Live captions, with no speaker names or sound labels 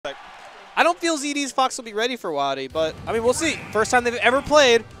I don't feel ZD's Fox will be ready for WaDi, but, I mean, we'll see. First time they've ever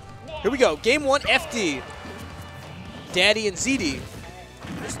played. Here we go. Game 1, FD. Daddy and ZD.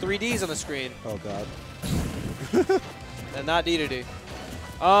 There's 3 Ds on the screen. Oh, God. And not D2D.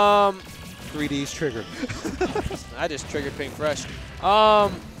 3 Ds triggered. I just triggered Pink Fresh.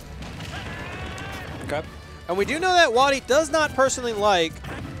 Okay. And we do know that WaDi does not personally like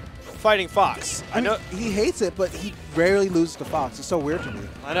fighting Fox. I know he hates it, but he rarely loses to Fox. It's so weird to me.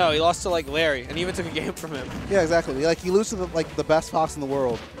 I know, he lost to like Larry, and he even took a game from him. Yeah, exactly. Like he loses to the best Fox in the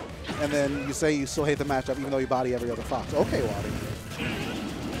world, and then you say you still hate the matchup, even though you body every other Fox. Okay,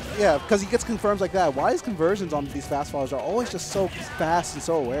 WaDi. Yeah, because he gets confirms like that. Why his conversions on these fast followers are always just so fast and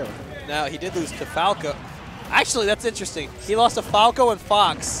so aware? Now he did lose to Falco. Actually, that's interesting. He lost to Falco and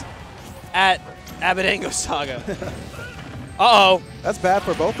Fox at Abadango Saga. Uh-oh. That's bad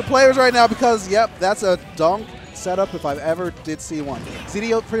for both the players right now because, yep, that's a dunk setup if I've ever did see one.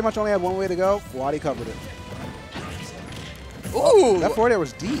 ZD pretty much only had one way to go. WaDi covered it. Ooh! That forward air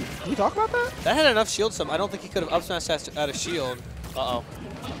was deep. Can we talk about that? That had enough shield sum. I don't think he could have up smashed out of shield. Uh-oh.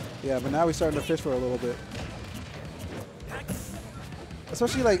 Yeah, but now we're starting to fish for a little bit.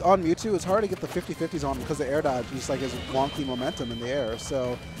 Especially like on Mewtwo, it's hard to get the 50-50s on because the air dodge just like has wonky momentum in the air.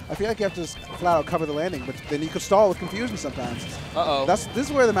 So I feel like you have to just flat out cover the landing, but then you could stall with confusion sometimes. Uh-oh. This is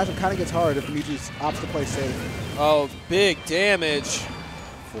where the matchup kind of gets hard if Mewtwo opts to play safe. Oh, big damage.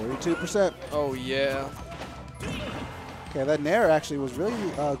 42%. Oh, yeah. Okay, that Nair actually was really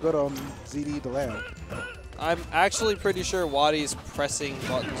good on ZD to land. I'm actually pretty sure WaDi's pressing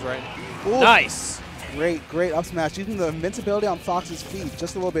buttons right now. Ooh. Nice. Great up smash. Using the invincibility on Fox's feet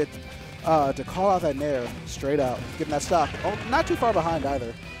just a little bit to call out that Nair straight out. Getting that stock. Oh, not too far behind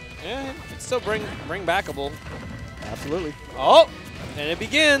either. Yeah, it's still bring backable. Absolutely. Oh, and it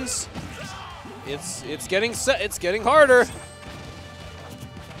begins. It's getting harder.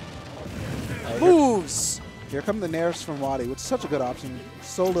 Moves. Here come the Nairs from WaDi, which is such a good option.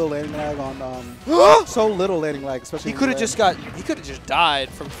 So little landing lag on so little landing lag, especially. He could have just died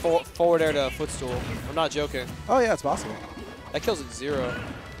from forward air to footstool. I'm not joking. Oh yeah, it's possible. That kills at 0.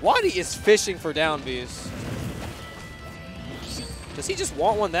 WaDi is fishing for down Bs. Does he just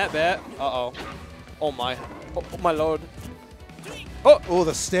want one that bad? Uh-oh. Oh my. Oh my lord. Oh,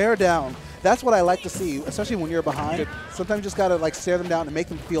 the stare down. That's what I like to see, especially when you're behind. Good. Sometimes you just gotta like stare them down and make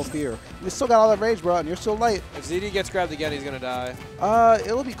them feel fear. You still got all that rage, bro, and you're still light. If ZD gets grabbed again, he's gonna die.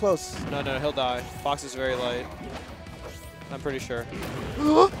 It'll be close. No, he'll die. Fox is very light. I'm pretty sure.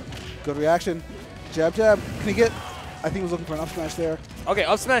 Good reaction. Jab, jab. Can he get? I think he was looking for an up smash there. Okay,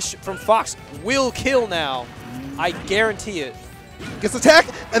 up smash from Fox will kill now. I guarantee it. Gets attack,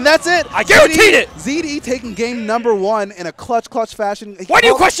 and that's it. I guaranteed it. ZD taking game #1 in a clutch fashion. Why do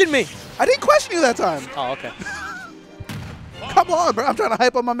you question me? I didn't question you that time. Oh, okay. Come on, bro. I'm trying to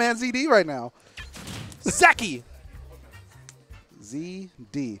hype up my man ZD right now. Zaki.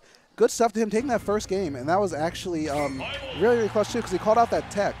 ZD. Good stuff to him taking that first game, and that was actually really clutch too because he called out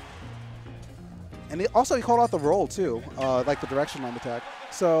that tech. And he called out the roll too, like the direction line attack.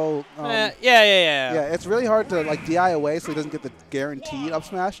 So Yeah, it's really hard to like DI away so he doesn't get the guaranteed up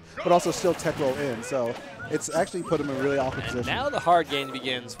smash, but also still tech roll in. So it's actually put him in a really awkward position. Now the hard game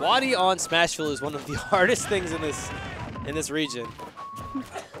begins. WaDi on Smashville is one of the hardest things in this region.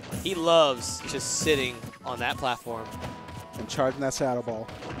 He loves just sitting on that platform and charging that shadow ball.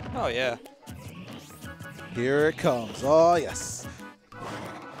 Oh yeah. Here it comes. Oh yes.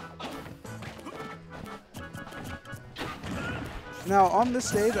 Now, on this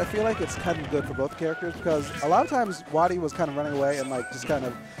stage, I feel like it's kind of good for both characters because a lot of times WaDi was kind of running away and like just kind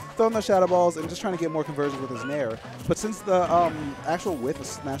of throwing those shadow balls and just trying to get more conversions with his Nair. But since the actual width of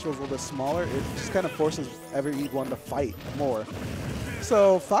Smashville is a little bit smaller, it just kind of forces everyone to fight more.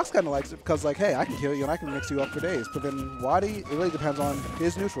 So Fox kind of likes it because like, hey, I can kill you and I can mix you up for days. But then WaDi, it really depends on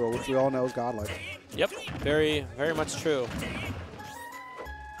his neutral, which we all know is godlike. Yep, very, very much true.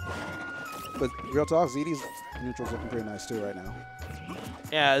 But real talk, ZD's neutral's looking pretty nice too right now.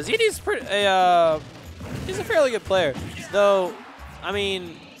 Yeah, ZD's he's a fairly good player. Though, I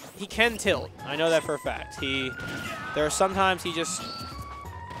mean, he can tilt. I know that for a fact. There are sometimes he just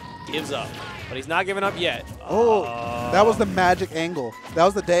gives up, but he's not giving up yet. Oh, that was the magic angle. That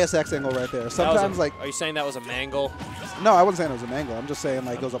was the Deus Ex angle right there. Sometimes like. Are you saying that was a mangle? No, I wasn't saying it was a mangle. I'm just saying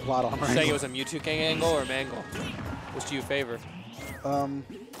like it was a plot armor. Saying it was a Mewtwo King angle or mangle? Which do you favor?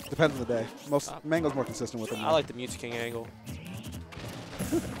 Depends on the day. Mango's more consistent with it. I like the Mewtwo King angle.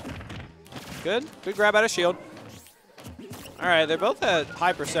 Good grab out of shield. All right, they're both at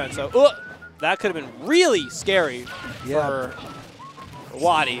high percent, so that could have been really scary for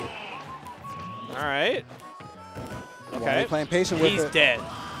WaDi. All right. Okay. WaDi playing patient with it. He's dead.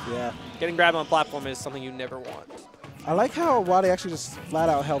 Yeah. Getting grabbed on platform is something you never want. I like how WaDi actually just flat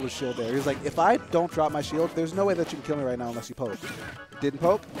out held his shield there. He was like, if I don't drop my shield, there's no way that you can kill me right now unless you poke. Didn't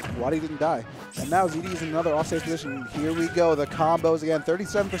poke, WaDi didn't die. And now ZD is in another offstage position. Here we go, the combos again,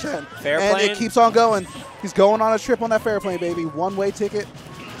 37%. Fair and plane. It keeps on going. He's going on a trip on that fair plane, baby. One-way ticket.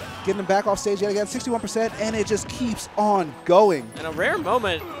 Getting him back off stage yet again, 61%, and it just keeps on going. And a rare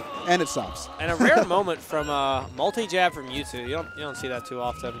moment. And it stops. And a rare moment from multi-jab from Mewtwo. You don't see that too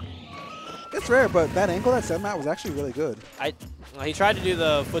often. It's rare, but that angle that sent Matt was actually really good. Well, he tried to do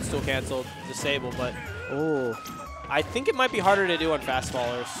the footstool cancel disable, but I think it might be harder to do on fast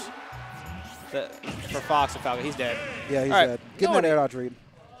fallers. For Fox and Falcon, he's dead. Yeah, he's dead. Getting that air dodge read.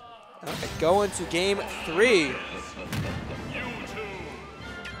 Okay, going to game 3.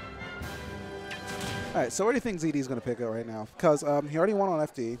 All right, so what do you think ZD is going to pick up right now? Because he already won on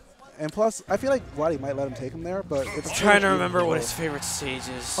FD. And plus, I feel like WaDi might let him take him there, but it's... I'm trying to remember what his favorite stage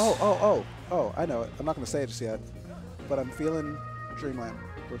is. Oh, I know it. I'm not going to say it just yet. But I'm feeling Dreamland.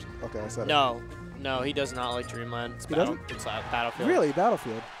 Okay, I said it. No, he does not like Dreamland. He doesn't? It's Battlefield. Really?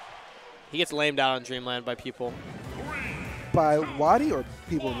 Battlefield? He gets lamed out on Dreamland by people. By WaDi or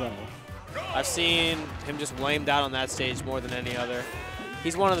people in general? I've seen him just lamed out on that stage more than any other.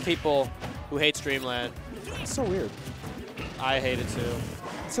 He's one of the people who hates Dreamland. It's so weird. I hate it too.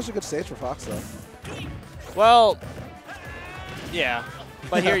 It's such a good stage for Fox, though. Well, yeah.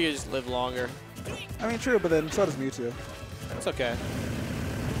 But here you just live longer. I mean, true, but then so does Mewtwo. It's okay.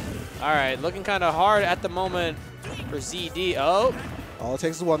 All right, looking kind of hard at the moment for ZD. Oh. All it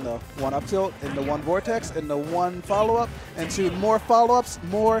takes is one, though. One up tilt, into one vortex, into one follow-up, and 2 more follow-ups,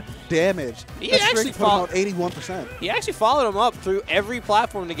 more damage. He That's actually followed 81%. He actually followed him up through every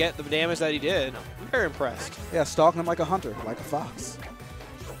platform to get the damage that he did. I'm very impressed. Yeah, stalking him like a hunter, like a fox.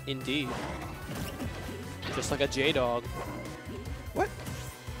 Indeed. Just like a J-Dog. What?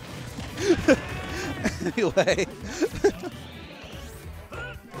 Anyway.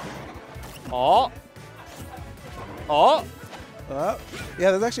 Oh.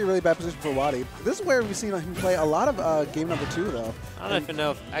 Yeah, that's actually a really bad position for WaDi. This is where we've seen him play a lot of game number 2, though. I don't even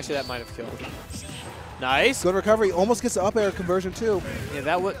know if... Actually, that might have killed him. Nice. Good recovery. Almost gets the up air conversion, too. Yeah,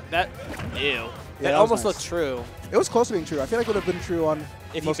 that would... Ew. Yeah, that almost looked true. It was close to being true. I feel like it would have been true on...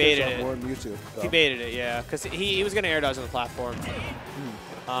 If he baited it. Or Mewtwo, he baited it, yeah. Because he was going to air dodge on the platform.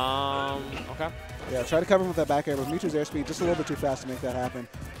 Okay. Yeah, try to cover him with that back air, but Mewtwo's airspeed just a little bit too fast to make that happen.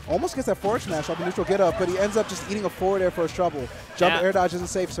 Almost gets that forward smash off the neutral get up, but he ends up just eating a forward air for his trouble. Jump air dodge isn't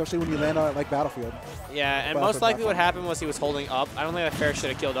safe, especially when you land on it like Battlefield. Yeah, and most likely what happened was he was holding up. I don't think that fair should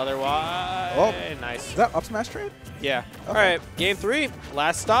have killed otherwise. Oh, nice. Is that up smash trade? Yeah. Okay. All right, game 3,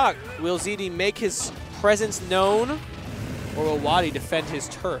 last stock. Will ZD make his presence known, or will WaDi defend his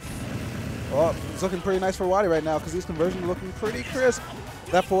turf? Well, it's looking pretty nice for WaDi right now because these conversions are looking pretty crisp.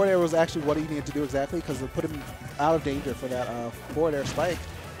 That forward air was actually what he needed to do exactly because it put him out of danger for that forward air spike.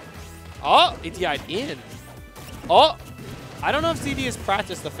 Oh, he DI'd in. Oh, I don't know if ZD has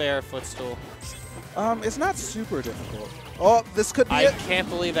practiced the fair footstool. It's not super difficult. Oh, this could be I it. can't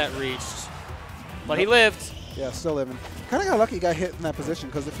believe that reached. But he lived. Yeah, still living. Kind of got lucky he got hit in that position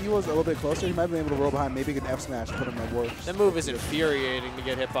because if he was a little bit closer, he might have been able to roll behind, maybe get an F smash and put him at work. That move is infuriating to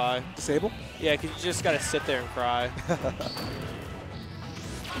get hit by. Disable? Yeah, because you just got to sit there and cry.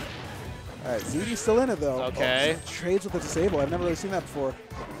 All right, ZD's still in it, though. Okay. Oh, trades with the disable. I've never really seen that before.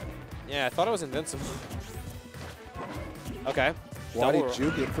 Yeah, I thought it was invincible. Okay. WaDi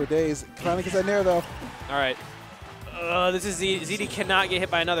juke it for days. Finally gets that nair, though. All right. This is ZD cannot get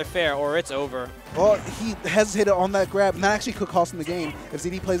hit by another fair, or it's over. Oh, he hesitated on that grab, and that actually could cost him the game if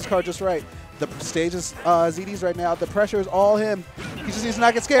ZD plays his card just right. The stage is ZD's right now. The pressure is all him. He just needs to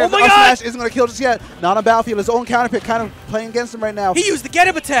not get scared. Oh my God! Smash isn't going to kill just yet. Not on Battlefield. His own counter pick kind of playing against him right now. He used the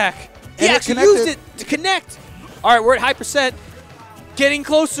get-up attack. He And actually used it to connect. All right, we're at high percent. Getting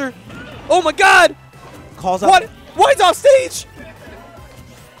closer. Oh my God. Calls out. What? Why is off stage?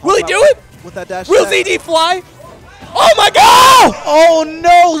 Will he do it? With that dash. Will ZD fly? Oh my God! Oh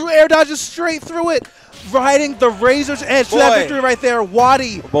no! Air dodges straight through it. Riding the razor's edge to that victory right there.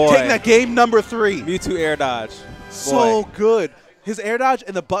 WaDi taking that game number 3. Mewtwo air dodge. So good. His air dodge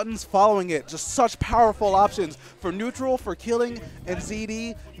and the buttons following it, just such powerful options for neutral, for killing, and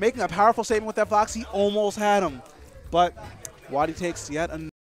ZD making a powerful statement with that Fox. He almost had him. But WaDi takes yet another.